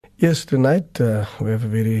Yes, tonight we have a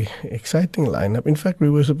very exciting lineup. In fact,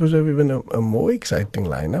 we were supposed to have even a more exciting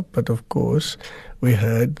lineup, but of course, we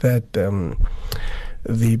heard that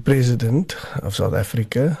the President of South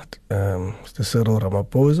Africa, Mr. Cyril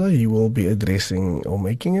Ramaphosa, he will be addressing or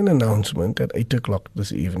making an announcement at 8 o'clock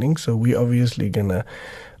this evening. So we're obviously going to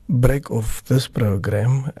break off this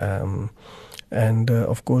program and,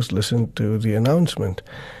 of course, listen to the announcement.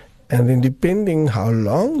 And then depending how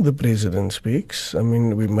long the President speaks, I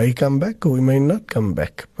mean, we may come back or we may not come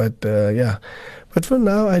back. But, yeah. But for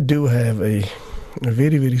now, I do have a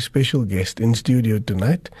very, very special guest in studio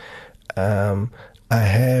tonight. I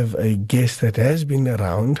have a guest that has been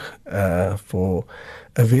around for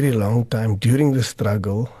a very long time during the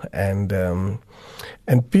struggle. And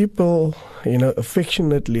people,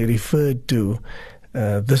 affectionately referred to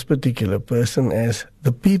this particular person as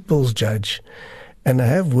the People's Judge. And I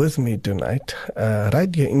have with me tonight,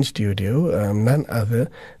 right here in studio, none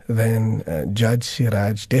other than Judge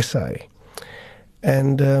Siraj Desai.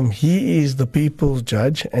 And he is the People's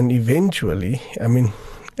Judge, and eventually,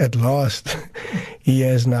 at last, he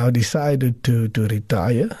has now decided to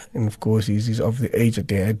retire. And of course, he's of the age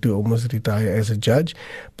that he had to almost retire as a judge.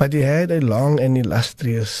 But he had a long and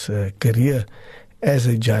illustrious career as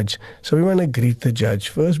a judge. So we want to greet the judge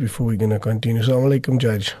first before we're going to continue. Assalamu alaikum,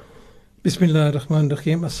 Judge. Bismillah ar-Rahman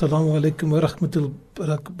ar-Rahim. Assalamu alaikum wa rahmatullahi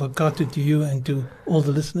wa barakatuh to you and to all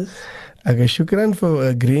the listeners. Okay, shukran for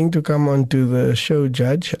agreeing to come on to the show,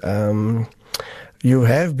 Judge. You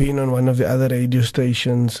have been on one of the other radio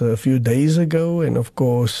stations a few days ago, and of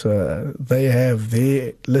course, they have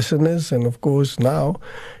their listeners, and of course, now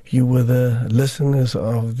you were the listeners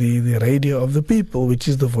of the Radio of the People, which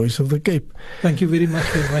is the voice of the Cape. Thank you very much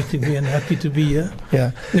for inviting me, and happy to be here.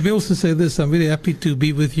 Yeah. Let me also say this, I'm very happy to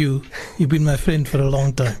be with you. You've been my friend for a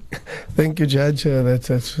long time. Thank you, Judge.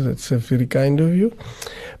 That's very kind of you.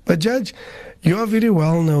 But Judge, you are very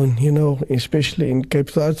well known, especially in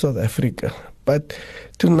Cape Town, South Africa. But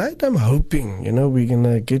tonight I'm hoping, we're going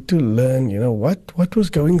to get to learn, what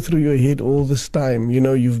was going through your head all this time.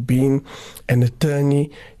 You've been an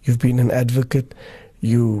attorney, you've been an advocate,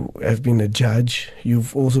 you have been a judge,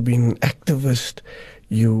 you've also been an activist,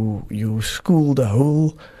 you schooled a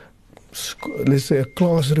whole, let's say, a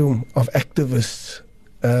classroom of activists.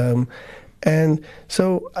 And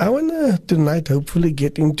so I want to tonight hopefully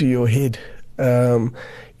get into your head,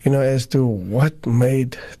 as to what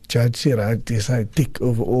made Judge Siraj Desai tick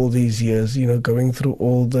over all these years, going through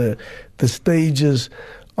all the stages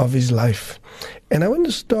of his life. And I want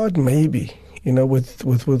to start maybe, with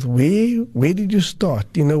where did you start?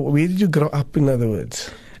 Where did you grow up, in other words?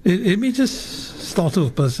 Let me just start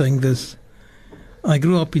off by saying this. I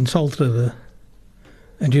grew up in Salt River,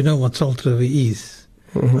 and you know what Salt River is.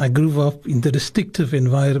 Mm-hmm. I grew up in the restrictive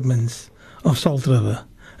environments of Salt River.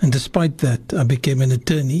 And despite that, I became an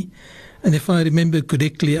attorney. And if I remember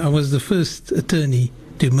correctly, I was the first attorney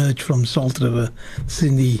to emerge from Salt River. It's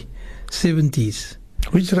in the 70s.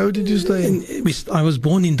 Which road did you stay in? I was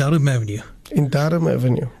born in Durham Avenue. In Durham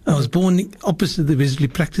Avenue? I was born opposite the Wesley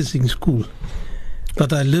Practicing School.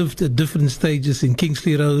 But I lived at different stages in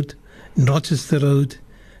Kingsley Road, in Rochester Road,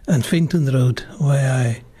 and Fenton Road, where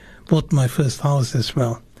I bought my first house as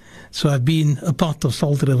well. So I've been a part of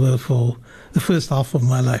Salt River for the first half of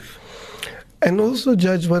my life. And also,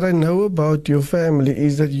 Judge, what I know about your family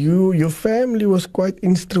is that your family was quite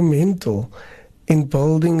instrumental in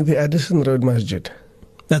building the Addison Road Masjid.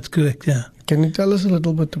 That's correct, yeah. Can you tell us a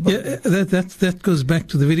little bit about that? That goes back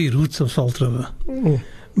to the very roots of Salt River. Mm.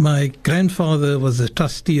 My grandfather was a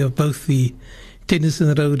trustee of both the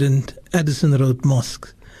Tennyson Road and Addison Road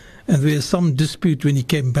mosques. And there was some dispute when he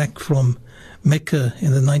came back from Mecca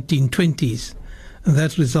in the 1920s, and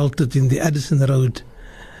that resulted in the Addison Road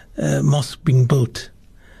mosque being built.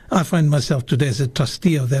 I find myself today as a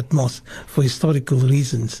trustee of that mosque for historical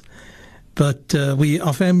reasons. But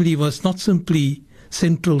our family was not simply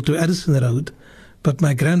central to Addison Road, but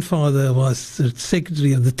my grandfather was the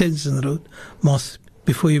secretary of the Tennyson Road mosque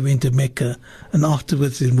before he went to Mecca, and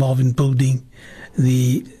afterwards involved in building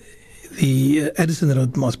the Addison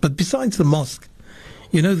Road mosque. But besides the mosque,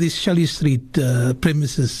 these Shelley Street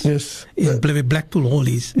premises, yes, in Blackpool Hall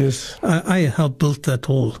is. Yes. I helped build that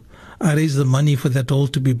hall. I raised the money for that hall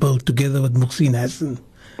to be built together with Muhsin Hassan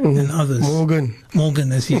and others.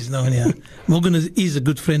 Morgan, as he's known here. Morgan is a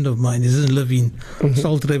good friend of mine. He doesn't live in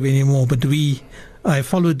Salt River anymore, but I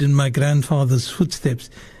followed in my grandfather's footsteps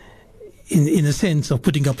in a sense of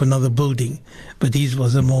putting up another building, but his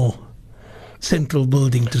was a more central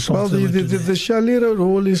building to Salt Well, the Shirley Road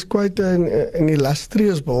Hall is quite an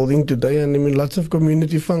illustrious building today, and I mean, lots of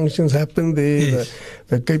community functions happen there. Yes.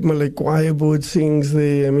 The Cape Malay Choir Board sings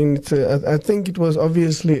there. I mean, I think it was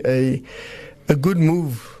obviously a good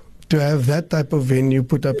move to have that type of venue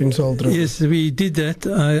put up in Salt River. Yes, we did that.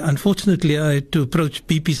 Unfortunately, I had to approach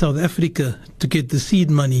BP South Africa to get the seed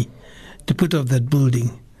money to put up that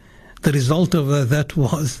building. The result of that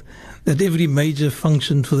was that every major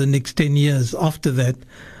function for the next 10 years after that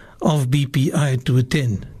of BP I had to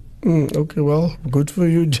attend. Okay, well, good for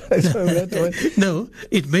you, Judge. No,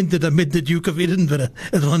 it meant that I met the Duke of Edinburgh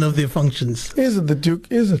at one of their functions. Is it the Duke?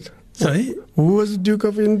 Is it? Sorry? Who was the Duke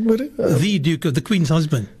of Edinburgh? The Duke of the Queen's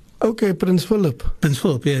husband. Okay, Prince Philip. Prince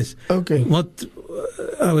Philip, yes. Okay.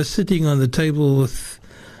 I was sitting on the table with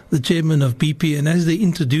the chairman of BP, and as they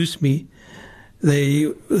introduced me, they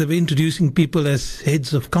were introducing people as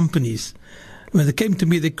heads of companies. When they came to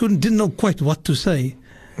me, they didn't know quite what to say.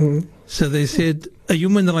 Mm. So they said, a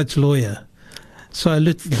human rights lawyer. So I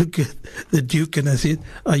looked at the Duke and I said,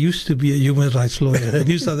 I used to be a human rights lawyer. I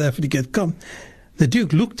knew South Africa had come. The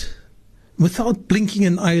Duke looked, without blinking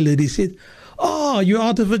an eyelid, he said, "Oh, you're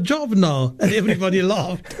out of a job now." And everybody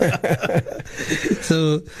laughed.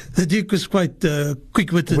 So the Duke was quite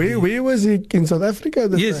quick-witted. Where was he? In South Africa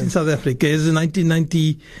at the Yes, time? in South Africa. It was in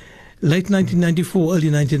 1990, late 1994,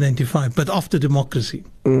 early 1995, but after democracy.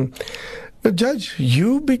 Mm. Now, Judge,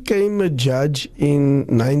 you became a judge in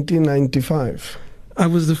 1995. I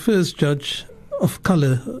was the first judge of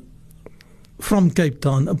colour from Cape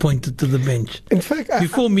Town appointed to the bench. In fact,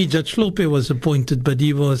 Before me, Judge Slope was appointed, but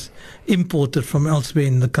he was imported from elsewhere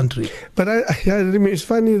in the country. But it's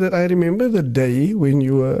funny that I remember the day when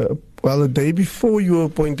you were, the day before you were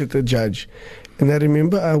appointed a judge. And I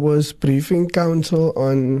remember I was briefing counsel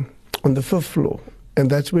on the 5th floor. And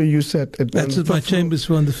that's where you sat. That's at my chambers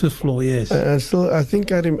were on the 5th floor, yes. I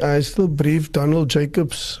still briefed Donald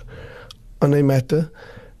Jacobs on a matter.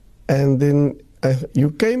 And then you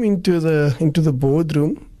came into the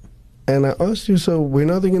boardroom, and I asked you, so when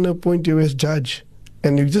are they going to appoint you as judge?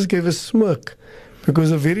 And you just gave a smirk,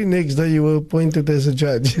 because the very next day you were appointed as a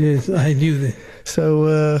judge. Yes, I knew that.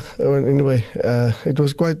 So anyway, it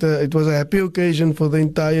was a happy occasion for the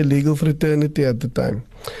entire legal fraternity at the time.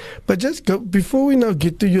 But before we now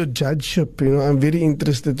get to your judgeship, I'm very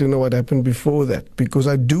interested to know what happened before that, because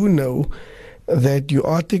I do know that you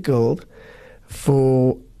articled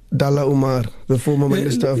for Dalla Umar, the former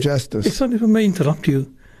Minister of Justice. It's not if I may interrupt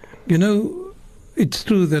you. It's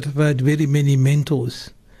true that I've had very many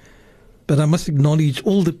mentors, but I must acknowledge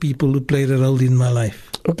all the people who played a role in my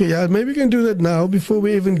life. Okay, yeah, maybe we can do that now before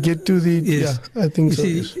we even get to the... Yes. Yeah, I think so.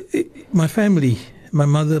 You see, my family, my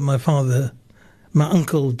mother, my father, my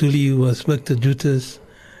uncle Duli, who worked at Jutas,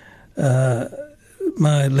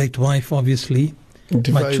 my late wife, obviously,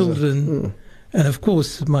 my children, and of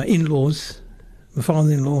course my in-laws, my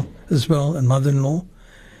father-in-law as well, and mother-in-law.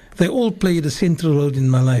 They all played a central role in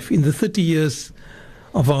my life. In the 30 years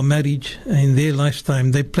of our marriage, in their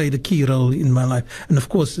lifetime, they played a key role in my life. And of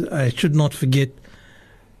course, I should not forget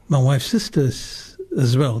my wife's sisters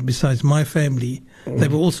as well. Besides my family, they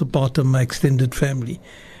were also part of my extended family.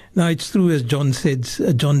 Now, it's true, as John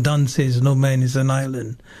Donne says, no man is an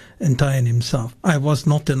island entire in himself. I was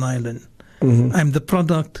not an island. Mm-hmm. I'm the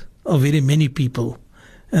product of very many people,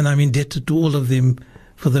 and I'm indebted to all of them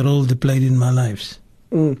for the role they played in my lives.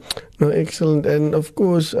 No, excellent. And of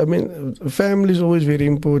course, I mean, family is always very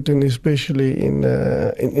important, especially in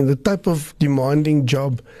the type of demanding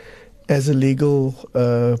job as a legal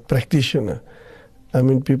practitioner. I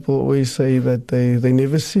mean, people always say that they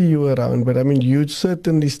never see you around, but I mean, you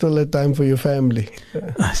certainly still had time for your family.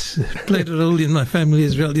 I played a role in my family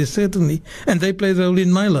as well, yes, certainly. And they played a role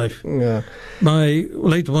in my life. Yeah. My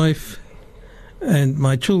late wife and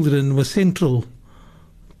my children were central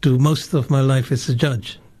to most of my life as a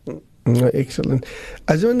judge. Excellent.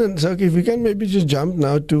 I just want to, if we can maybe just jump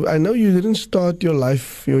now to, I know you didn't start your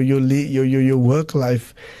life, your work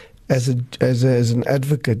life as an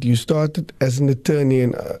advocate. You started as an attorney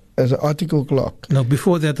and as an article clerk. No,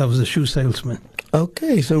 before that I was a shoe salesman.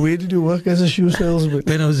 Okay, so where did you work as a shoe salesman?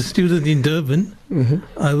 When I was a student in Durban,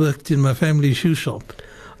 I worked in my family shoe shop.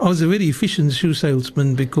 I was a very efficient shoe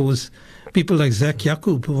salesman because people like Zach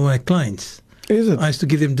Jacob were my clients. Is it? I used to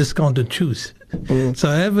give them discounted shoes. So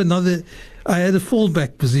I had a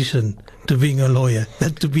fallback position to being a lawyer,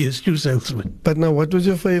 that to be a shoe salesman. But now, what was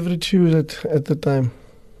your favorite shoe at the time?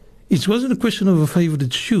 It wasn't a question of a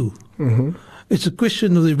favorite shoe. It's a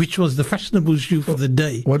question of which was the fashionable shoe for the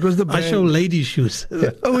day. What was the brand? I show lady shoes.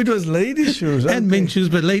 Oh, it was lady shoes. And men's shoes,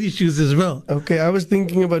 but lady shoes as well. Okay, I was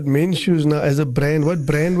thinking about men's shoes now as a brand. What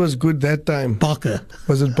brand was good that time? Parker.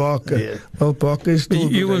 Was it Parker? Yeah. Well, Parker is still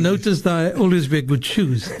You good, will I guess. notice that I always wear good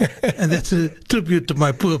shoes. And that's a tribute to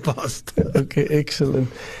my poor past. Okay, excellent.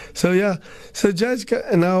 So yeah, so Judge,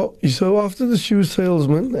 now, so after the shoe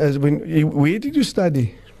salesman, where did you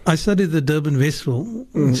study? I studied at Durban Westville,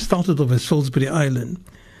 started off at Salisbury Island,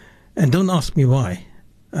 and don't ask me why.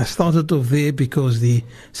 I started off there because the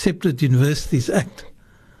Separate Universities Act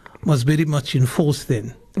was very much in force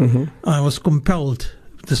then. I was compelled,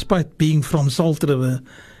 despite being from Salt River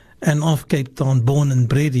and of Cape Town, born and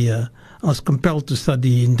bred here, I was compelled to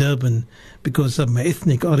study in Durban because of my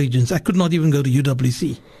ethnic origins. I could not even go to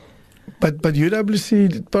UWC. But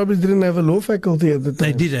UWC probably didn't have a law faculty at the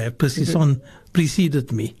time. They did have. Percy Son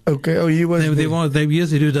preceded me. Okay, oh, he was They were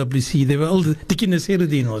years at UWC. They were older. Dickinus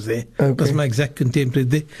Herodine was there. Okay. Was my exact contemporary.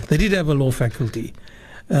 They did have a law faculty.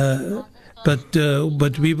 But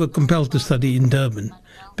we were compelled to study in Durban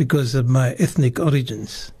because of my ethnic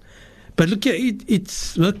origins. But look here,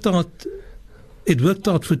 it's worked out. It worked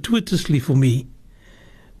out fortuitously for me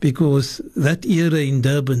because that era in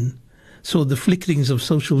Durban saw the flickerings of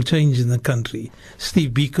social change in the country.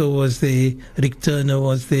 Steve Biko was there, Rick Turner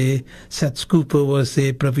was there, Sats Cooper was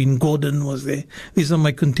there, Praveen Gordon was there. These are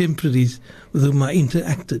my contemporaries with whom I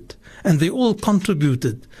interacted. And they all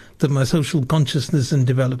contributed to my social consciousness and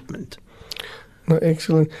development. No,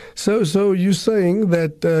 excellent. So you're saying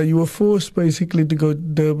that you were forced basically to go to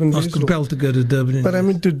Durban. I was compelled to go to Durban. But I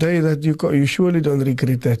mean, today that you surely don't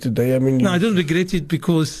regret that today. I mean, no, I don't regret it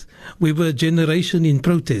because we were a generation in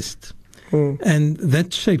protest. And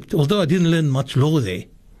that shaped, although I didn't learn much law there,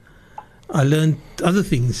 I learned other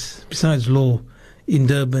things besides law in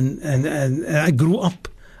Durban. And I grew up,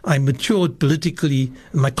 I matured politically,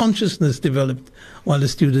 and my consciousness developed while a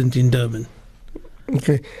student in Durban.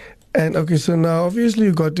 Okay. And okay, so now obviously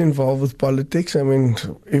you got involved with politics. I mean,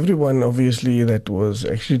 everyone obviously that was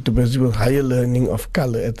actually too busy with higher learning of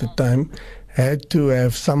color at the time had to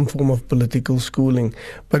have some form of political schooling.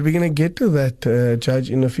 But we're going to get to that, Judge,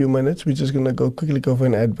 in a few minutes. We're just going to quickly go for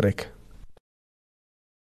an ad break.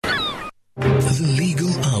 The Legal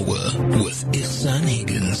Hour with Igshaan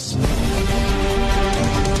Higgins.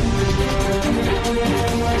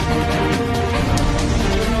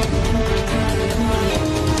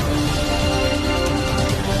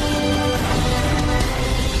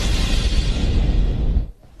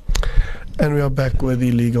 And we are back with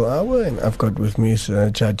the Legal Hour, and I've got with me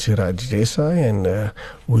Judge Siraj Desai, and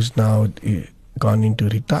who's now gone into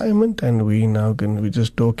retirement, and we're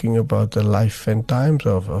just talking about the life and times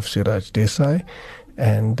of Siraj Desai,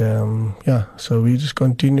 and so we're just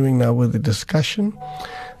continuing now with the discussion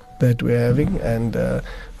that we're having, and the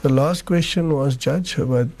last question was, Judge,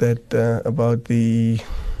 about the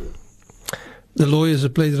lawyers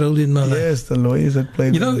that played a role in my life. Yes, the lawyers that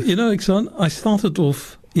played. You know, Igshaan, I started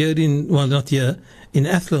off in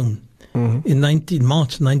Athlone in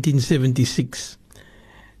March 1976.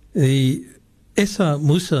 The Esa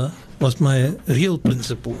Musa was my real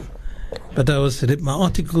principal, but my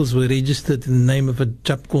articles were registered in the name of a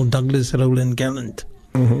chap called Douglas Rowland Gallant.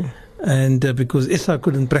 And because Esa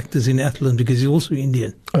couldn't practice in Athlone because he's also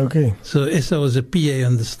Indian. Okay. So Esa was a PA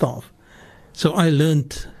on the staff. So I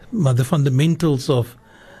learned the fundamentals of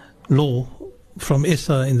law from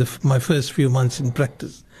Esa in my first few months in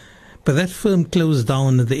practice. But that firm closed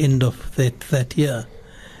down at the end of that year.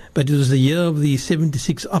 But it was the year of the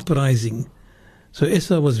 76 uprising. So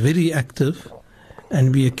Esa was very active,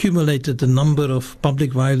 and we accumulated a number of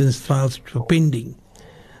public violence trials which were pending.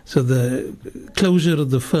 So the closure of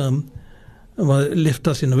the firm left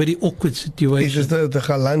us in a very awkward situation. It is the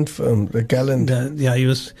Gallant firm, the Gallant.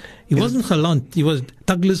 He wasn't Gallant, he was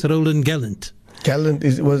Douglas Rowland Gallant. Gallant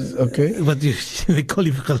was okay. But we call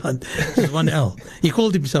him Gallant. There's one L. He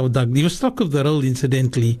called himself Doug. He was struck of the role,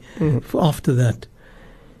 incidentally, after that.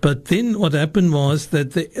 But then what happened was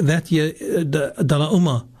that that year, Dala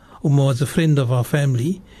Uma was a friend of our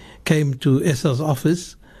family, came to Esa's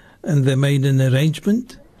office, and they made an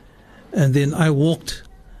arrangement. And then I walked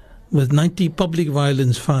with 90 public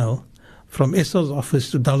violence file from Esa's office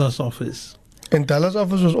to Dala's office. And Dala's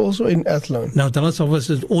office was also in Athlone. Now, Dala's office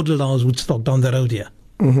is Orderlaus Woodstock down the road here.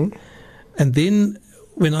 And then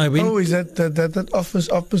when I went... Oh, is that office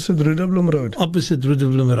opposite Rudolblom Road? Opposite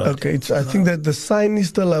Rudolblom Road. Okay, I think that the sign is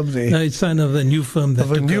still up there. No, it's sign of a new firm.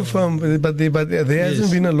 Of a new firm, but there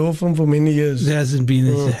hasn't been a law firm for many years. There hasn't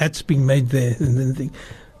been. Hats being made there and anything.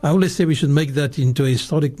 I always say we should make that into a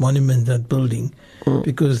historic monument, that building,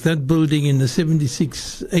 because that building in the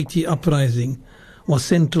 76-80 uprising was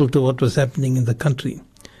central to what was happening in the country.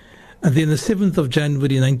 And then the 7th of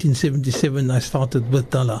January 1977, I started with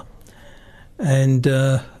Dala. And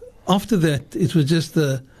after that, it was just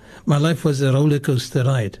my life was a roller coaster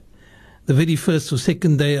ride. The very first or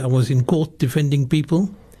second day, I was in court defending people,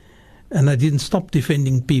 and I didn't stop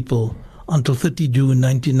defending people until 30 June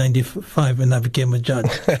 1995 when I became a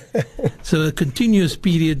judge. So a continuous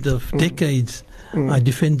period of decades, I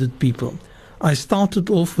defended people. I started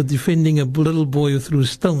off with defending a little boy who threw a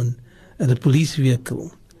stone at a police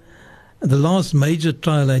vehicle. The last major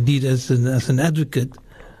trial I did as an advocate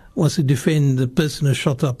was to defend the person who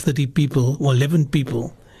shot up 30 people, or 11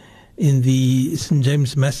 people, in the St.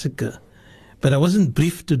 James massacre. But I wasn't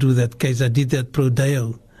briefed to do that case. I did that pro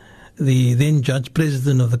deo. The then Judge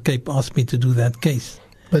President of the Cape asked me to do that case.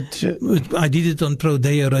 But I did it on pro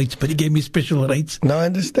deo rates, but he gave me special rates. now I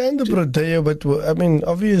understand the pro deo, but I mean,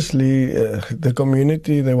 obviously, the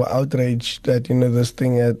community, they were outraged that, this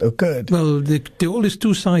thing had occurred. Well, there are always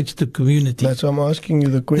two sides to community. That's why I'm asking you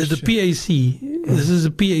the question. There's the PAC. This is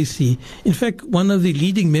a PAC. In fact, one of the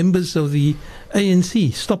leading members of the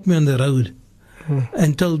ANC stopped me on the road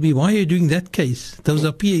and told me, why are you doing that case? Those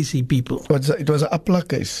are PAC people. It was an Appla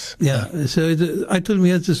case. Yeah. So I told him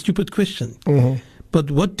that's a stupid question. But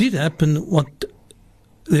what did happen,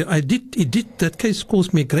 that case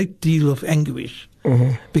caused me a great deal of anguish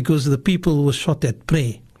because the people were shot at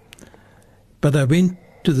prey. But I went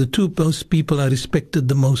to the two most people I respected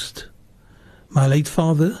the most. My late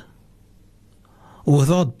father, who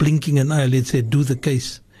without blinking an eyelid said, do the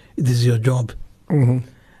case, it is your job.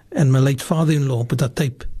 And my late father-in-law put a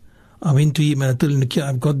tape. I went to him and I told him,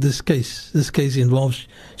 I've got this case. This case involves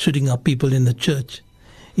shooting up people in the church.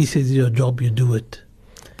 He says, it's your job, you do it.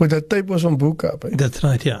 But that tape was on Boekap, eh? That's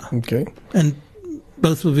right, yeah. Okay. And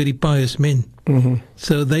both were very pious men.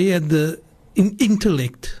 So they had the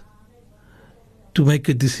intellect to make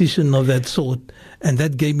a decision of that sort, and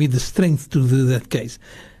that gave me the strength to do that case.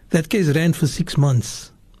 That case ran for 6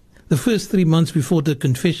 months. The first 3 months before the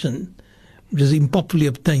confession was improperly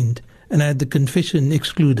obtained, and I had the confession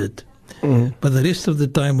excluded. But the rest of the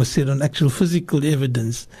time was set on actual physical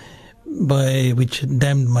evidence, by which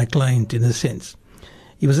damned my client in a sense.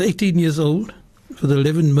 He was 18 years old. For the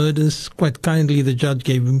 11 murders, quite kindly the judge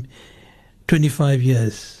gave him 25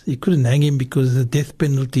 years. He couldn't hang him because of the death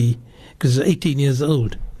penalty, because he was 18 years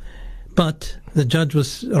old. But the judge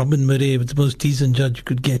was Robin Murray, the most decent judge you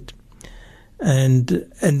could get. And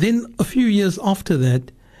then a few years after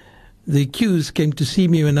that, the accused came to see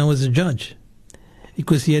me when I was a judge,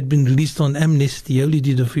 because he had been released on amnesty. He only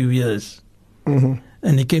did a few years.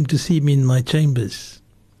 And he came to see me in my chambers.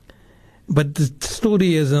 But the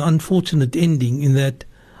story has an unfortunate ending in that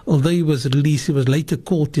although he was released, he was later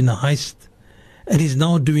caught in a heist, and he's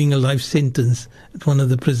now doing a life sentence at one of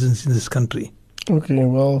the prisons in this country. Okay,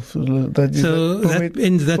 well, that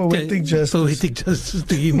ends that poetic justice. Poetic justice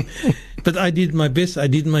to him. But I did my best. I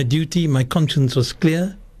did my duty. My conscience was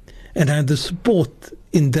clear, and I had the support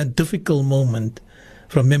in that difficult moment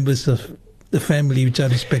from members of the family which I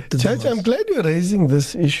respected. Judge, I'm glad you're raising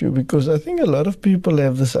this issue, because I think a lot of people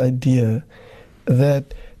have this idea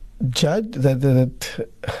that that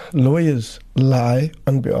lawyers lie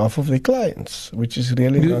on behalf of their clients, which is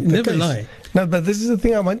really not the case. Never lie. No, but this is the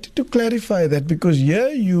thing I wanted to clarify, that because here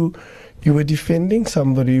you were defending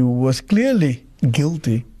somebody who was clearly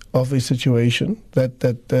guilty of a situation, that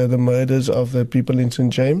the murders of the people in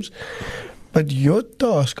St. James, but your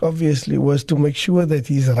task obviously was to make sure that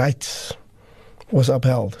his rights was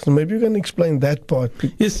upheld. So maybe you can explain that part.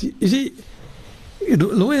 Yes, you see,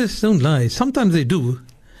 lawyers don't lie. Sometimes they do.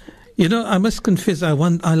 I must confess, I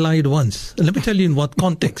lied once. Let me tell you in what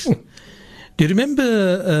context. Do you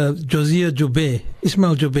remember Josiah Joubert,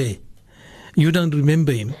 Ismail Joubert? You don't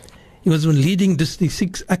remember him. He was one leading District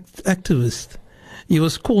 6 activist. He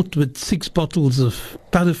was caught with 6 bottles of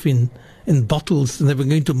paraffin in bottles, and they were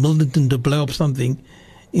going to Milnerton to blow up something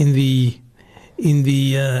in the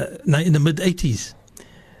mid-80s.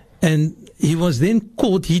 And he was then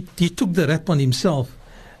caught. He took the rap on himself.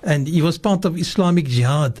 And he was part of Islamic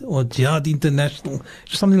Jihad, or Jihad International,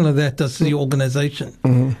 something like that. That's the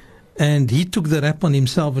organization. And he took the rap on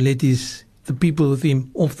himself and let the people with him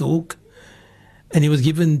off the hook. And he was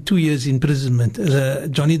given 2 years imprisonment.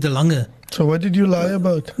 Johnny de Lange. So what did you lie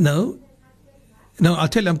about? No, I'll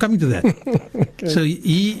tell you, I'm coming to that. Okay. So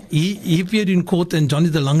he appeared in court, and Johnny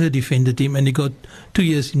de Lange defended him, and he got 2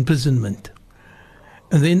 years imprisonment.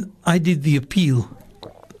 And then I did the appeal.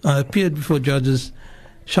 I appeared before judges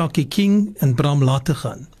Shaki King and Bram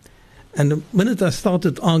Lategan. And the minute I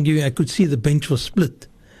started arguing, I could see the bench was split.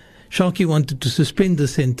 Sharkey wanted to suspend the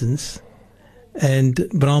sentence, and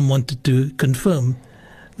Braam wanted to confirm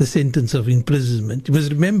the sentence of imprisonment. You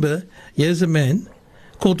must remember, here's a man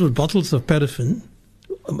caught with bottles of paraffin,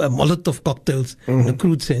 Molotov cocktails in a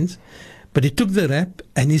crude sense, but he took the rap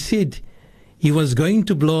and he said he was going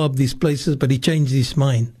to blow up these places, but he changed his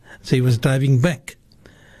mind. So he was driving back.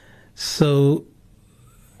 So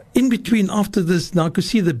in between, after this, now I could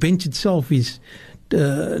see the bench itself is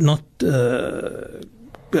not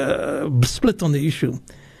split on the issue.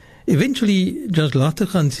 Eventually, Judge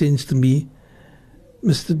Lateghan says to me,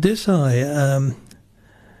 Mr. Desai,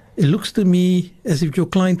 it looks to me as if your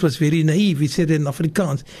client was very naive. He said in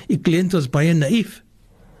Afrikaans, "Die cliënt was baie naïef."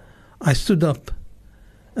 I stood up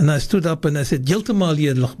and I said, "Heeltemal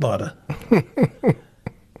eerligbare."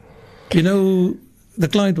 You know, the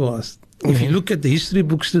client was, if you look at the history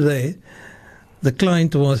books today, the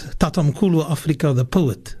client was Tatamkulu Africa, the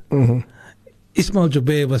poet. Ismail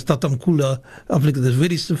Joubert was Tatamkulu Africa, the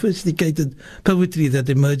very sophisticated poetry that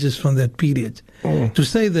emerges from that period. To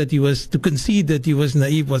say that he was, to concede that he was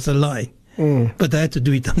naive was a lie. But I had to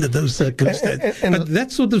do it under those circumstances. But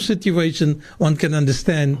that sort of situation one can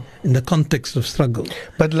understand in the context of struggle.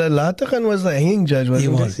 But Lateghan was the hanging judge,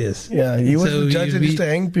 wasn't he? He was, yes. Yeah, he was the judge that used to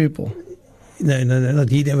hang people. No,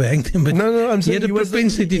 he never hanged him. But I'm saying he had a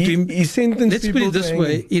propensity to... He sentenced let's people put it this to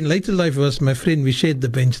way. In later life, he was my friend. We shared the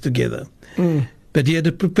bench together. But he had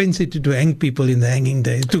a propensity to hang people in the hanging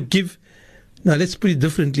day. To give... Now, let's put it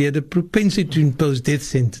differently. He had a propensity to impose death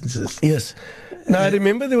sentences. Yes. Now, I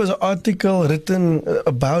remember there was an article written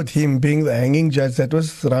about him being the hanging judge. That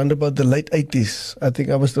was around about the late 80s. I think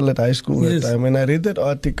I was still at high school at the time. And I read that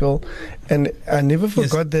article, and I never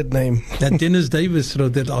forgot that name. That Dennis Davis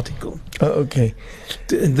wrote that article. Oh, okay.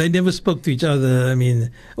 They never spoke to each other. I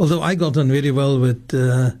mean, although I got on very well with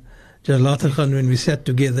Judge Lateghan when we sat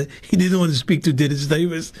together, he didn't want to speak to Dennis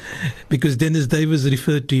Davis because Dennis Davis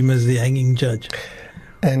referred to him as the hanging judge.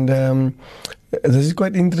 And this is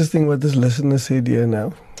quite interesting what this listener said here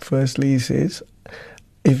now. Firstly, he says,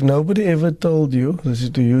 if nobody ever told you, this is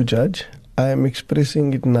to you, Judge, I am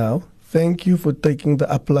expressing it now. Thank you for taking the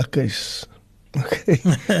Apla case. Okay.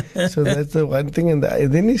 So that's the one thing. And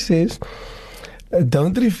then he says,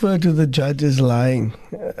 don't refer to the judge as lying.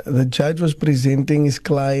 The judge was presenting his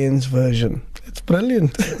client's version. It's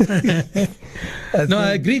brilliant.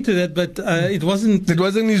 I agree to that, but it wasn't... It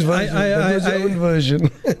wasn't his version. It was his own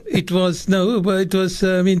version. It was,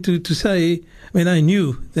 to say, I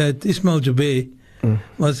knew that Ismail Joubert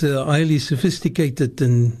was a highly sophisticated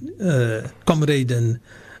and comrade and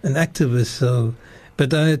an activist, so...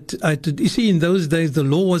 But you see, in those days, the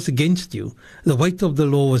law was against you. The weight of the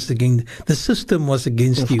law was against, the system was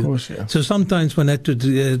against you. Of course, yeah. So sometimes one had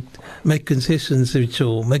to make concessions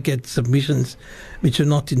or make submissions which are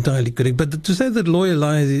not entirely correct. But to say that lawyer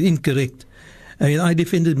lies is incorrect. I mean, I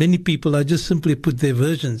defended many people. I just simply put their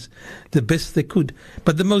versions the best they could.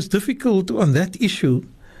 But the most difficult on that issue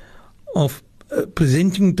of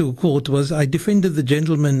presenting to a court was I defended the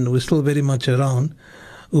gentleman who was still very much around,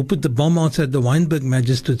 who put the bomb outside the Wynberg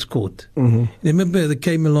Magistrates Court. Remember, they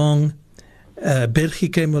came along,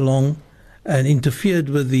 Bergie came along and interfered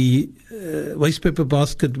with the waste paper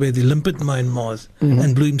basket where the limpet mine was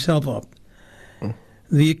and blew himself up.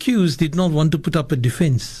 The accused did not want to put up a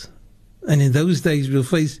defense. And in those days, we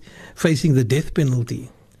were facing the death penalty.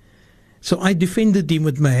 So I defended him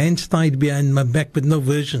with my hands tied behind my back with no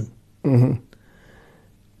version.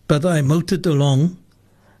 But I motored along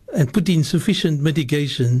and put in sufficient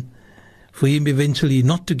mitigation for him eventually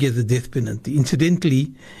not to get the death penalty.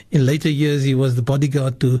 Incidentally, in later years, he was the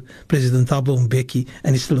bodyguard to President Thabo Mbeki,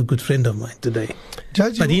 and he's still a good friend of mine today.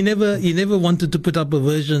 Judge, but he never wanted to put up a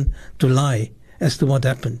version to lie as to what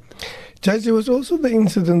happened. Judge, there was also the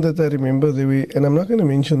incident that I remember, and I'm not going to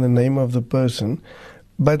mention the name of the person,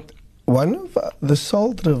 but one of the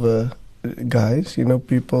Salt River guys,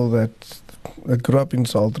 people that grew up in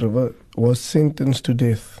Salt River, was sentenced to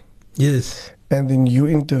death. Yes. And then you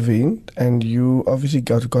intervened, and you obviously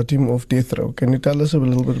got him off death row. Can you tell us a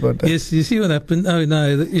little bit about that? Yes, you see what happened? Oh, no,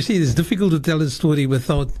 you see, it's difficult to tell a story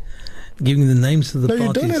without giving the names of the parties. No,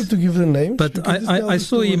 you don't have to give the names. But I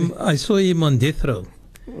saw him on death row.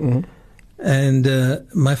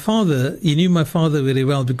 And my father, he knew my father very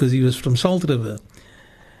well because he was from Salt River.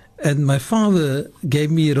 And my father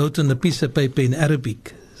wrote on a piece of paper in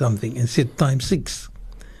Arabic something and said ×6.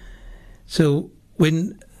 So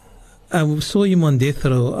when I saw him on death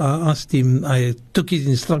row, I asked him, I took his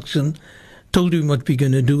instruction, told him what we're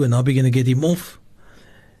going to do and how we're going to get him off.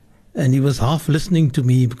 And he was half listening to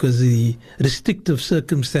me because of the restrictive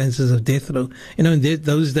circumstances of death row. You know, in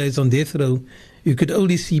those days on death row, you could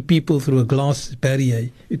only see people through a glass barrier.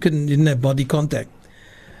 You didn't have body contact.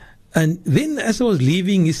 And then as I was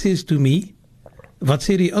leaving, he says to me, "Wat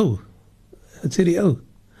sê die ou?" Wat sê die ou?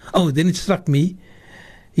 Oh, then it struck me.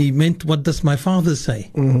 He meant, what does my father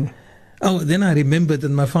say? Mm-hmm. Oh, then I remembered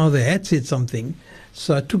that my father had said something.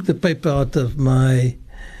 So I took the paper out of my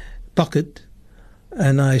pocket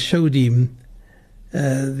and I showed him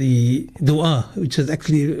the dua, which is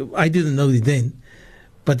actually, I didn't know it then,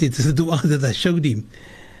 but it's the dua that I showed him.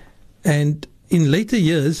 And in later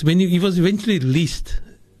years, when he was eventually released,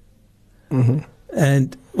 Mm-hmm.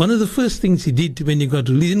 and one of the first things he did when he got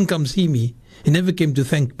released, he didn't come see me. He never came to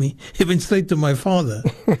thank me. He went straight to my father.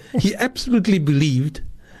 He absolutely believed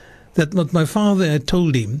that what my father had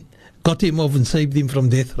told him got him off and saved him from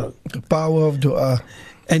death row. The power of dua.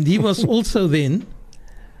 And he was also then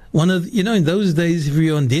one of, you know, in those days, if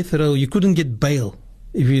you were on death row, you couldn't get bail.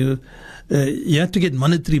 If you had to get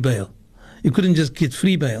monetary bail. You couldn't just get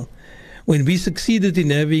free bail. When we succeeded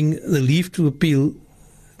in having the leave to appeal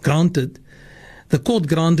granted, the court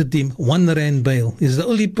granted him R1 bail. He's the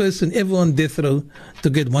only person ever on death row to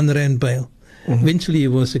get R1 bail. Mm-hmm. Eventually he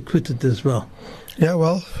was acquitted as well. Yeah,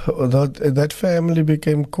 well, that family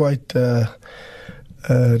became quite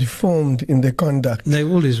reformed in their conduct. They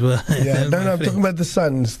always were. Yeah, no, I'm talking about the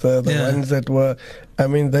sons, the ones that were, I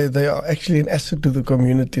mean, they are actually an asset to the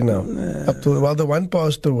community now. Well, the one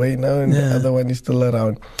passed away now and the other one is still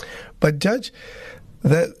around. But Judge,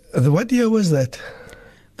 what year was that?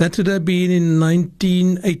 That would have been in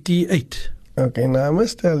 1988. Okay, now I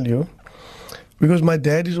must tell you, because my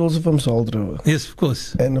dad is also from Salt River. Yes, of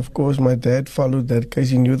course. And of course, my dad followed that case.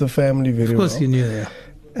 He knew the family very well. Of course, he knew, yeah.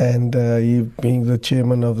 And he being the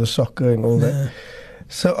chairman of the soccer and all that.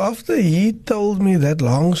 So after he told me that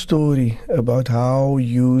long story about how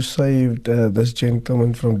you saved this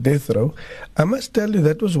gentleman from death row, I must tell you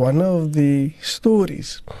that was one of the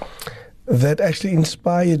stories that actually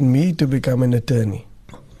inspired me to become an attorney.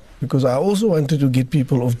 Because I also wanted to get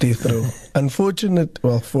people off death row.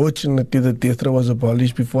 Fortunately, the death row was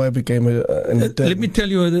abolished before I became an attorney. Let me tell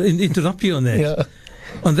you, interrupt you on that. Yeah.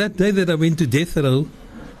 On that day that I went to death row,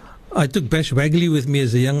 I took Bash Wagley with me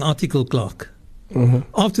as a young article clerk. Mm-hmm.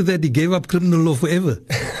 After that, he gave up criminal law forever.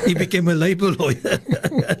 He became a labor lawyer.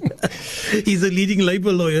 He's a leading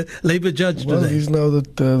labor lawyer, labor judge today. Well, he's now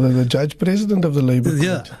the judge president of the labor court.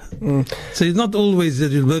 Yeah. Mm. So it's not always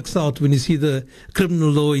that it works out when you see the criminal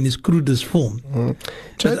law in its crudest form. Mm.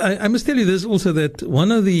 But I must tell you this also, that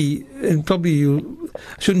one of the, and probably you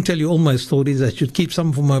shouldn't tell you all my stories, I should keep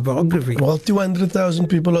some for my biography. Well, 200,000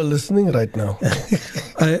 people are listening right now.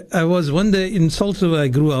 I was one day in Salt River, I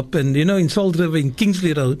grew up, and you know, in Salt River, in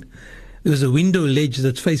Kingsley Road, there was a window ledge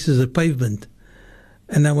that faces a pavement.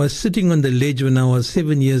 And I was sitting on the ledge when I was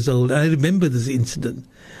 7 years old. I remember this incident.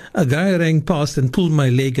 A guy rang past and pulled my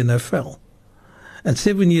leg and I fell. At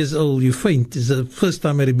 7 years old, you faint. It's the first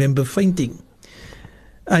time I remember fainting.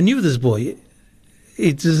 I knew this boy.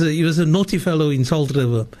 He was a naughty fellow in Salt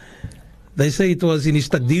River. They say it was in his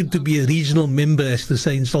taqdeer to be a regional member, as to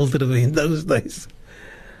say in Salt River in those days.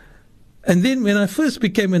 And then when I first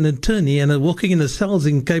became an attorney and I was walking in the cells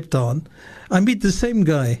in Cape Town, I meet the same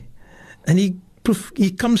guy. And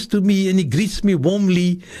he comes to me and he greets me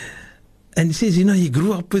warmly. And he says, you know, he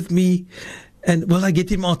grew up with me. And, well, I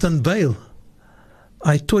get him out on bail.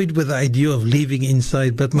 I toyed with the idea of leaving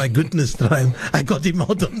inside, but my goodness, I got him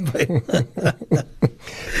out on bail.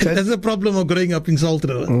 That's the problem of growing up in Salt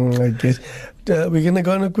River. I guess. We're going to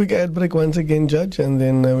go on a quick ad break once again, Judge, and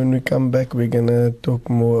then when we come back, we're going to talk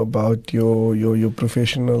more about your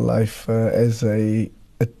professional life as a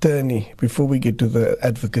attorney before we get to the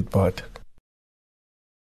advocate part.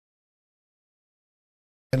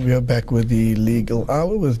 And we are back with the Legal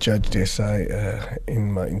Hour with Judge Desai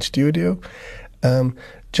in studio.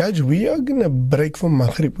 Judge, we are going to break for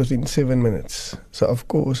Maghrib within 7 minutes. So, of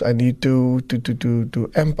course, I need to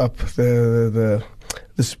amp up the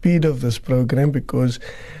speed of this program, because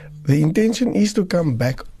the intention is to come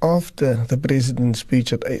back after the president's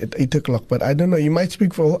speech at 8 o'clock. But I don't know, you might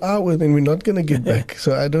speak for an hour, then we're not going to get back.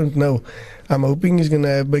 So I don't know. I'm hoping he's going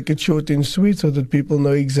to make it short and sweet so that people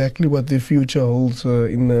know exactly what their future holds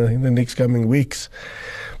in the next coming weeks.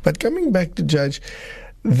 But coming back to Judge,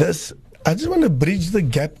 I just want to bridge the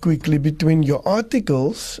gap quickly between your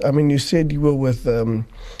articles. I mean, you said you were with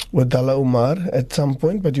Dalla Umar at some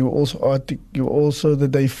point, but you were also the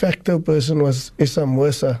de facto person was Issa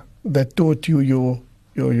Musa that taught you your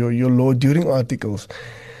law during articles.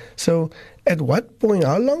 So, at what point,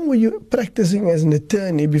 how long were you practicing as an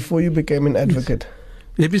attorney before you became an advocate?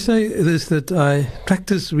 Let me say this, that I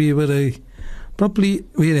practiced, we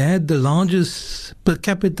had the largest per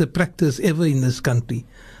capita practice ever in this country.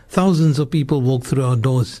 Thousands of people walked through our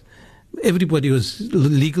doors.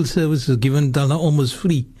 Legal service was given almost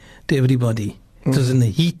free to everybody. It was in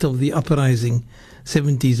the heat of the uprising,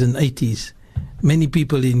 70s and 80s. Many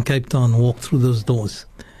people in Cape Town walked through those doors.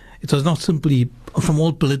 It was not simply from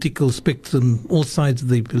all political spectrum, all sides of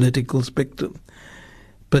the political spectrum.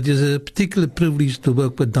 But it was a particular privilege to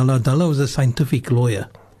work with Dalla. Dalla was a scientific lawyer,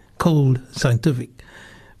 cold scientific.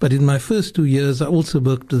 But in my first 2 years, I also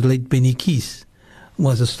worked with the late Benny Keys, who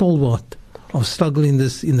was a stalwart of struggle in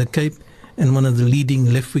the Cape and one of the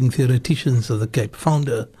leading left-wing theoreticians of the Cape,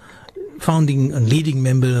 founding and leading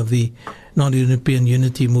member of the Non-European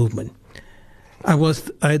Unity Movement. I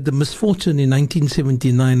had the misfortune in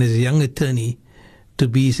 1979 as a young attorney to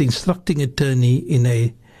be his instructing attorney in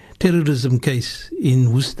a terrorism case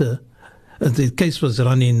in Worcester. The case was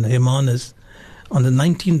run in Hermanus on the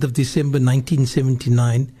 19th of December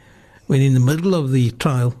 1979, when in the middle of the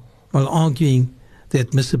trial, while arguing the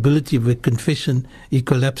admissibility of a confession, he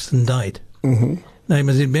collapsed and died. Mm-hmm. Now you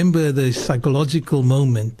must remember the psychological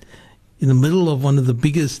moment in the middle of one of the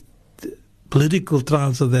biggest political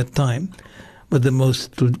trials of that time, but the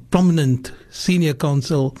most prominent senior junior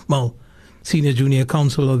counsel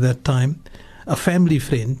of that time, a family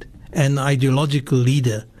friend, an ideological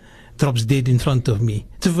leader, drops dead in front of me.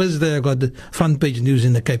 It's the first day I got the front page news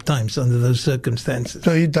in the Cape Times under those circumstances.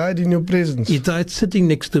 So he died in your presence? He died sitting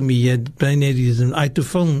next to me. He had brain aneurysm. I had to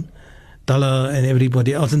phone Dalla and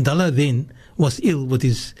everybody else. And Dalla then was ill with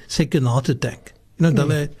his second heart attack.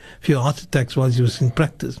 Dalla had a few heart attacks while he was in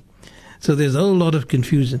practice. So there's a whole lot of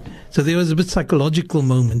confusion. So there was a bit psychological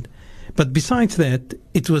moment. But besides that,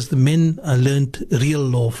 it was the men I learned real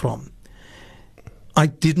law from. I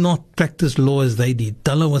did not practice law as they did.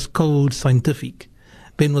 Dalla was cold, scientific.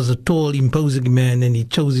 Ben was a tall, imposing man, and he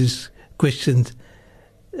chose his questions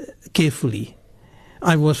carefully.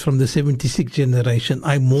 I was from the 76 generation.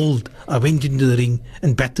 I went into the ring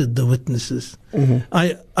and battered the witnesses. Mm-hmm.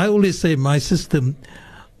 I always say my system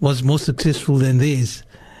was more successful than theirs,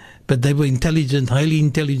 but they were intelligent, highly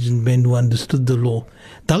intelligent men who understood the law.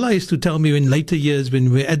 Dalla used to tell me in later years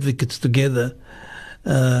when we were advocates together,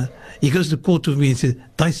 he goes to court with me and says,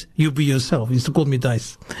 Dice, you be yourself. He used to call me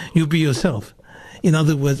Dice. You be yourself. In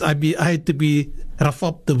other words, I had to rough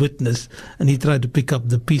up the witness, and he tried to pick up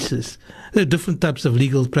the pieces. There are different types of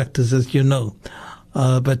legal practice, as you know.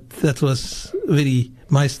 But that was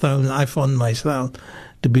my style, and I found my style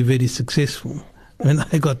to be very successful. And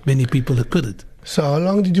I got many people acquitted. So how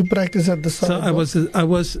long did you practice at the So I was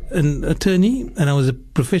an attorney, and I was a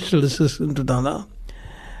professional assistant to Dalla.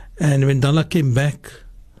 And when Dalla came back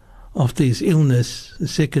after his illness, the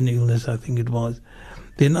second illness I think it was,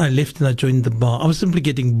 then I left and I joined the bar. I was simply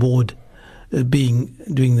getting bored doing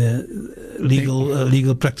the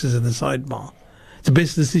legal practice at the sidebar. It's the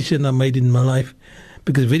best decision I made in my life,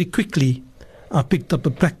 because very quickly I picked up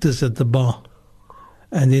a practice at the bar.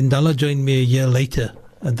 And then Dalla joined me a year later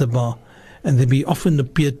at the bar. And then we often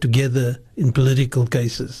appeared together in political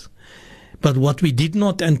cases. But what we did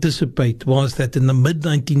not anticipate was that in the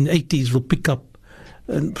mid-1980s we'll pick up,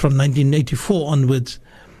 from 1984 onwards,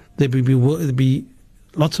 there will be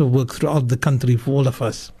lots of work throughout the country for all of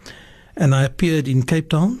us. And I appeared in Cape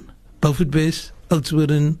Town, Beaufort West,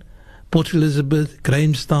 Oudtshoorn, Port Elizabeth,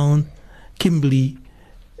 Grahamstown, Kimberley,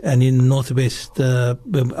 and in Northwest,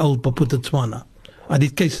 Old Papua. I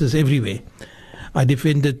did cases everywhere. I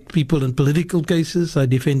defended people in political cases. I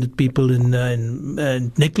defended people in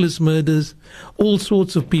necklace murders, all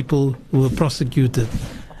sorts of people who were prosecuted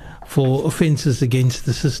for offences against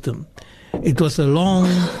the system. It was a long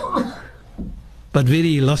but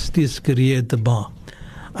very illustrious career at the bar.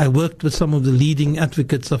 I worked with some of the leading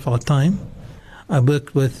advocates of our time. I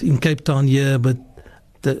worked with, in Cape Town here, but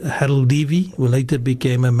Harold Levy, who later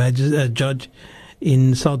became a judge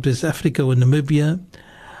in Southwest Africa or Namibia.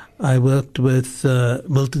 I worked with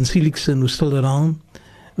Milton Seligson, who's still around,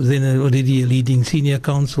 who was then already a leading senior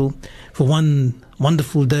counsel. For one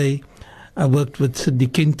wonderful day, I worked with Sidney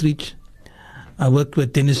Kentridge. I worked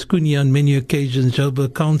with Dennis Cooney on many occasions,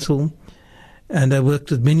 Joburg Council, and I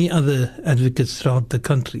worked with many other advocates throughout the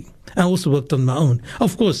country. I also worked on my own.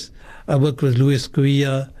 Of course, I worked with Louis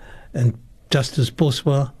Kuia and Justice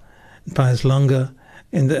Poswa and Pius Langa,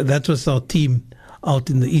 and that was our team out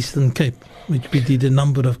in the Eastern Cape, which we did a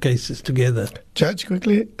number of cases together. Judge,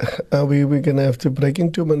 quickly, we're going to have to break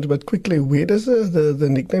in 2 minutes, but quickly, where does the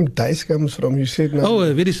nickname Dice comes from? You said now.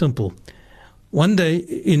 Oh, very simple. One day,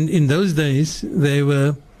 in those days, they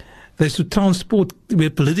used to transport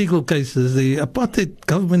political cases. The apartheid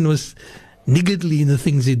government was niggardly in the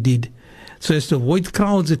things he did. So as to avoid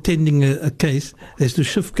crowds attending a case, they has to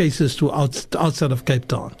shift cases to outside of Cape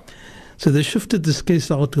Town. So they shifted this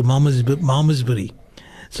case out to Malmesbury.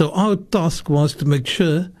 So our task was to make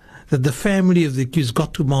sure that the family of the accused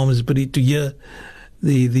got to Malmesbury to hear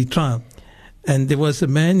the trial. And there was a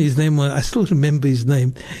man, his name was, I still remember his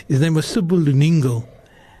name was Sybil Luningo.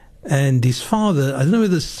 And his father, I don't know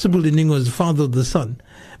whether Sybil Luningo was the father of the son,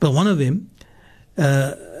 but one of them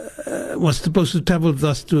was supposed to travel with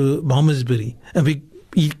us to Malmesbury. And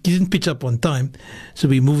he didn't pitch up on time, so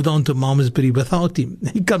we moved on to Malmesbury without him.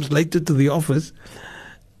 He comes later to the office,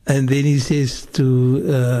 and then he says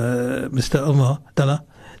to Mr. Omar, Dala,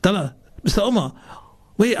 Mr. Omar,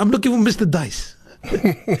 wait, I'm looking for Mr. Dice.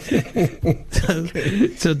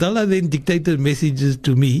 So Dala then dictated messages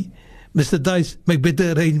to me. Mr. Dice, make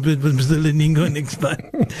better arrangement with Mr. Leningo next time.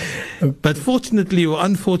 Okay. But fortunately or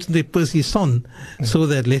unfortunately, Percy's son saw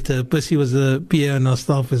that letter. Percy was a PA on our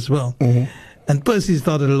staff as well. Mm-hmm. And Percy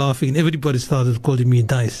started laughing, and everybody started calling me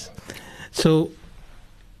Dice. So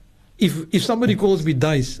if somebody calls me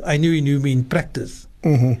Dice, I knew he knew me in practice.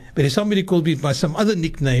 Mm-hmm. But if somebody called me by some other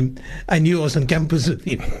nickname, I knew I was on campus with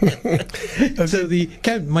him. Okay. So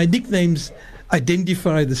my nicknames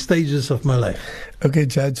identify the stages of my life. Okay,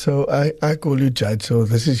 Judge, so I call you Judge, so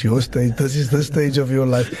this is your stage, this is the stage of your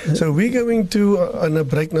life. So we're going to on a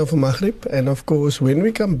break now for Maghrib, and of course when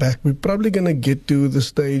we come back, we're probably going to get to the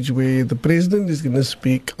stage where the President is going to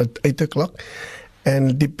speak at 8 o'clock.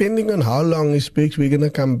 And depending on how long he speaks, we're going to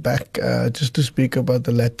come back just to speak about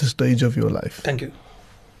the latter stage of your life. Thank you.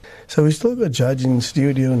 So we still got Judge in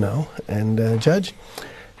studio now, and Judge,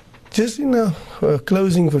 just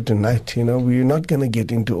closing for tonight, we're not going to get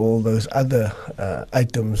into all those other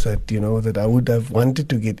items that, that I would have wanted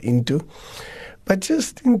to get into. But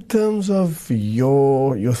just in terms of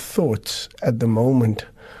your thoughts at the moment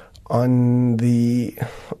on the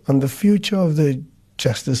future of the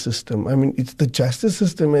justice system. I mean, the justice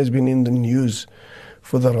system has been in the news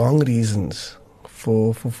for the wrong reasons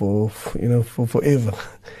for forever.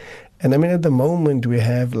 And I mean, at the moment we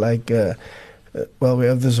have we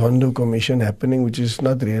have the Zondo Commission happening, which is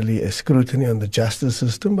not really a scrutiny on the justice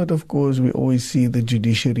system, but of course we always see the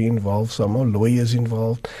judiciary involved, some are lawyers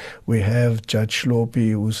involved. We have Judge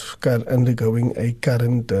Sloppy, who's undergoing a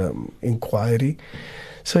current inquiry.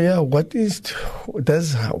 So yeah, what's the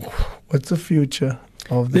future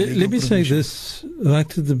of the Let me say this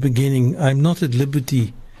right at the beginning. I'm not at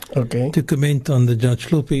liberty to comment on the Judge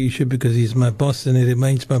Sloppy issue because he's my boss and he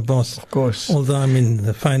remains my boss. Of course. Although I'm in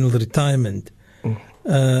the final retirement.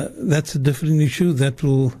 That's a different issue that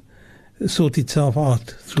will sort itself out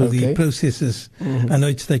through the processes. Mm-hmm. I know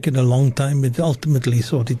it's taken a long time, but ultimately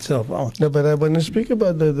sort itself out. No, but I want to speak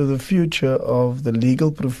about the future of the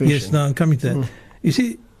legal profession. Yes, now I'm coming to that. You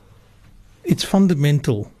see, it's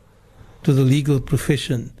fundamental to the legal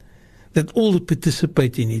profession that all who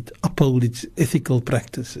participate in it uphold its ethical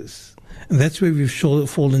practices. And that's where we've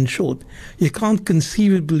fallen short. You can't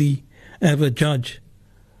conceivably have a judge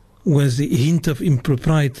who has a hint of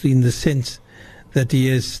impropriety in the sense that he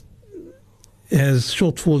has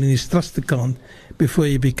shortfall in his trust account before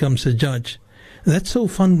he becomes a judge. And that's so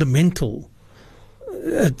fundamental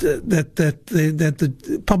that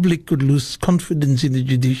the public could lose confidence in the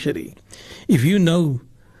judiciary. If you know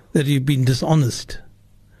that you've been dishonest,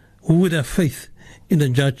 who would have faith in a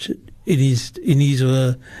judge in his or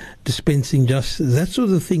her dispensing justice? That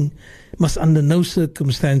sort of thing must under no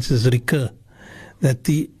circumstances recur. That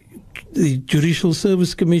the Judicial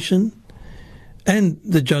Service Commission and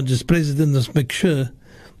the judge's president must make sure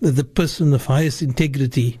that the person of highest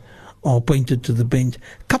integrity are appointed to the bench.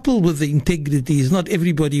 Coupled with the integrity is not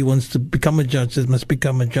everybody who wants to become a judge that must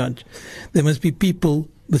become a judge. There must be people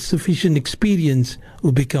with sufficient experience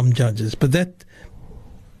who become judges. But that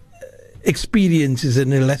experience is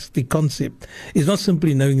an elastic concept. It's not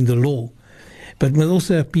simply knowing the law, but we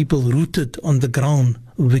also have people rooted on the ground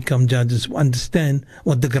who become judges, who understand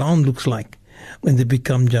what the ground looks like when they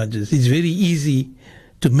become judges. It's very easy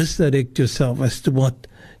to misdirect yourself as to what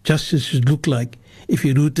justice should look like if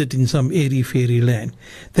you're rooted in some airy-fairy land.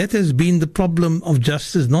 That has been the problem of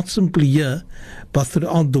justice, not simply here, but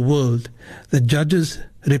throughout the world. The judges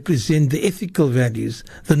represent the ethical values,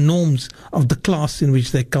 the norms of the class in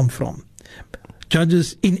which they come from.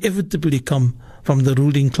 Judges inevitably come from the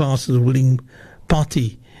ruling class, the ruling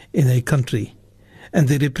party in a country, and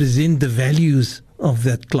they represent the values of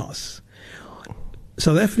that class.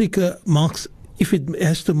 South Africa if it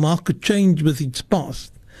has to mark a change with its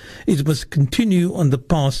past, it must continue on the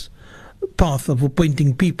path path of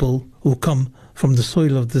appointing people who come from the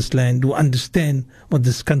soil of this land, who understand what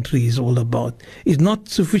this country is all about. It's not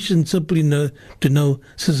sufficient simply to know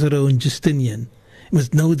Cicero and Justinian. You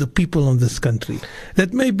must know the people of this country.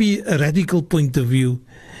 That may be a radical point of view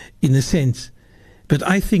in a sense, but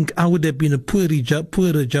I think I would have been a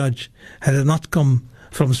poorer judge had I not come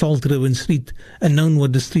from Salt River Street and known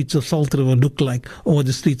what the streets of Salt River look like or what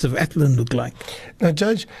the streets of Athlone look like. Now,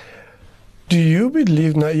 Judge, do you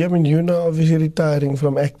believe, now, I mean, you're now obviously retiring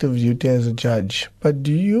from active duty as a judge, but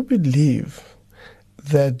do you believe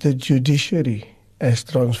that the judiciary has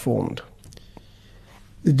transformed?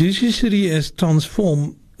 The judiciary has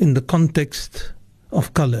transformed in the context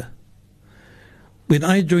of colour. When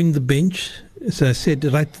I joined the bench, as I said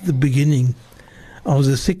right at the beginning, I was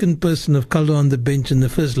the second person of colour on the bench and the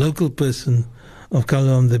first local person of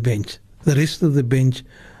colour on the bench. The rest of the bench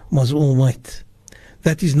was all white.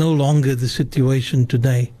 That is no longer the situation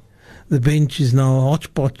today. The bench is now a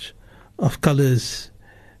hodgepodge of colours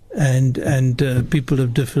and people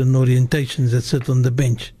of different orientations that sit on the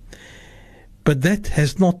bench. But that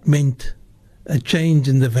has not meant a change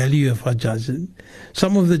in the value of our judges.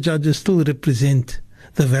 Some of the judges still represent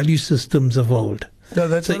the value systems of old.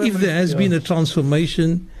 No, so if there has been a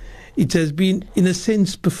transformation, it has been, in a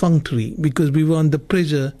sense, perfunctory, because we were under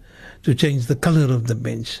pressure to change the colour of the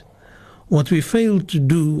bench. What we failed to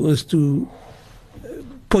do was to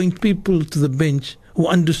point people to the bench who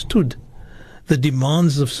understood the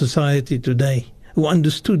demands of society today, who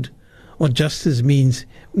understood what justice means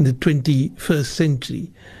in the 21st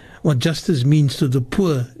century, what justice means to the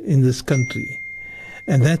poor in this country.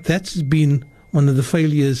 And that's been one of the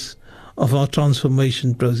failures of our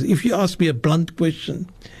transformation process. If you ask me a blunt question,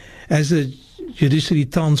 has the judiciary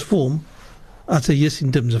transformed? I'd say yes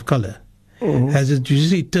in terms of colour. Mm-hmm. Has the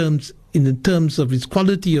judiciary in the terms of its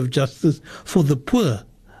quality of justice for the poor?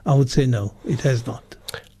 I would say no, it has not.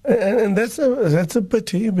 And that's a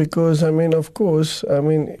pity, because I mean, of course, I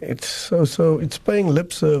mean, it's so it's paying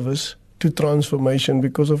lip service to transformation,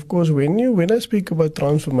 because of course when I speak about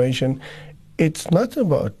transformation, it's not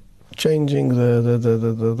about changing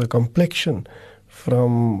the complexion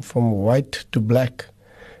from white to black.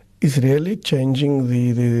 It's really changing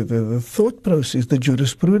the thought process, the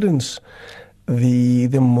jurisprudence, the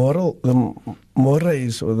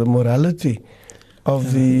mores or the morality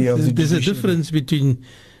of the There's a difference between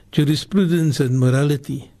jurisprudence and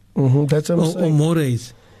morality. Mm-hmm, that's what I'm saying. Or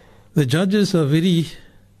mores. The judges are very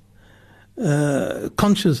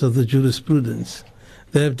conscious of the jurisprudence.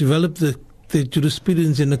 They have developed the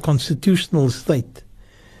jurisprudence in a constitutional state,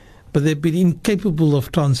 but they've been incapable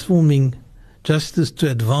of transforming justice to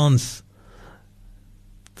advance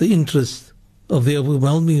the interests of the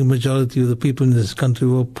overwhelming majority of the people in this country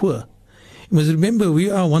who are poor. You must remember, we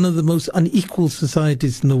are one of the most unequal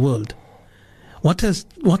societies in the world. What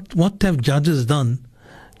have judges done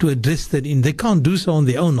to address that? They can't do so on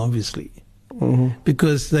their own, obviously,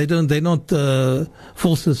 because they're not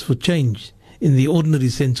forces for change in the ordinary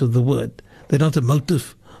sense of the word. They're not a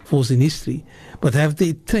motive force in history, but have they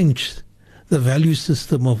entrenched the value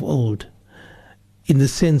system of old in the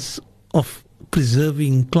sense of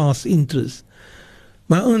preserving class interests?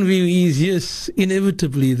 My own view is, yes,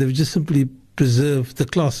 inevitably, they've just simply preserved the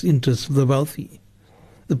class interests of the wealthy,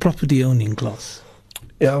 the property-owning class.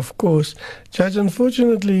 Yeah, of course. Judge,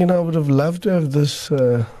 unfortunately, I would have loved to have this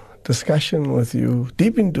discussion with you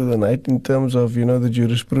deep into the night in terms of, the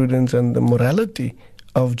jurisprudence and the morality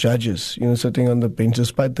of judges, sitting on the bench,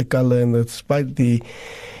 despite the color and despite the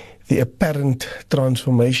apparent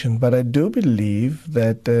transformation. But I do believe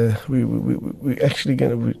that we actually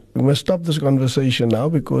we must stop this conversation now,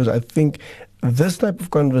 because I think this type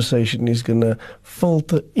of conversation is going to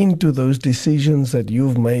filter into those decisions that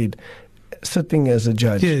you've made sitting as a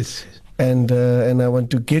judge. Yes. And I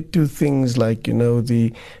want to get to things like,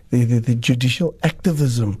 the judicial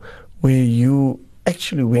activism, where you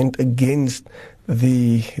actually went against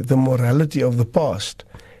the morality of the past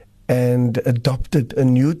and adopted a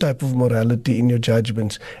new type of morality in your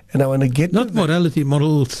judgments. And I want to get not morality,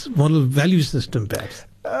 moral value system, perhaps.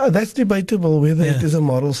 That's debatable whether it is a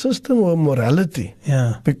moral system or morality.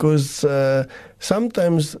 Yeah. Because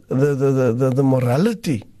sometimes the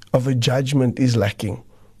morality of a judgment is lacking.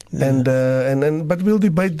 Yeah. But we'll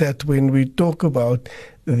debate that when we talk about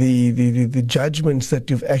the judgments that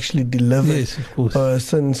you've actually delivered, yes, of course,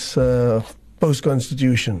 since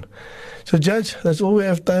post-constitution. So, Judge, that's all we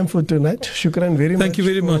have time for tonight. Shukran very much. Thank you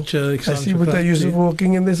very much. I see Buta Yusuf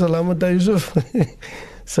walking in there. Salam Buta Yusuf.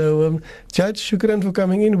 So, Judge, shukran for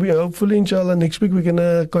coming in. We hopefully, inshallah, next week we're going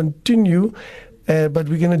to continue, but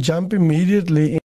we're going to jump immediately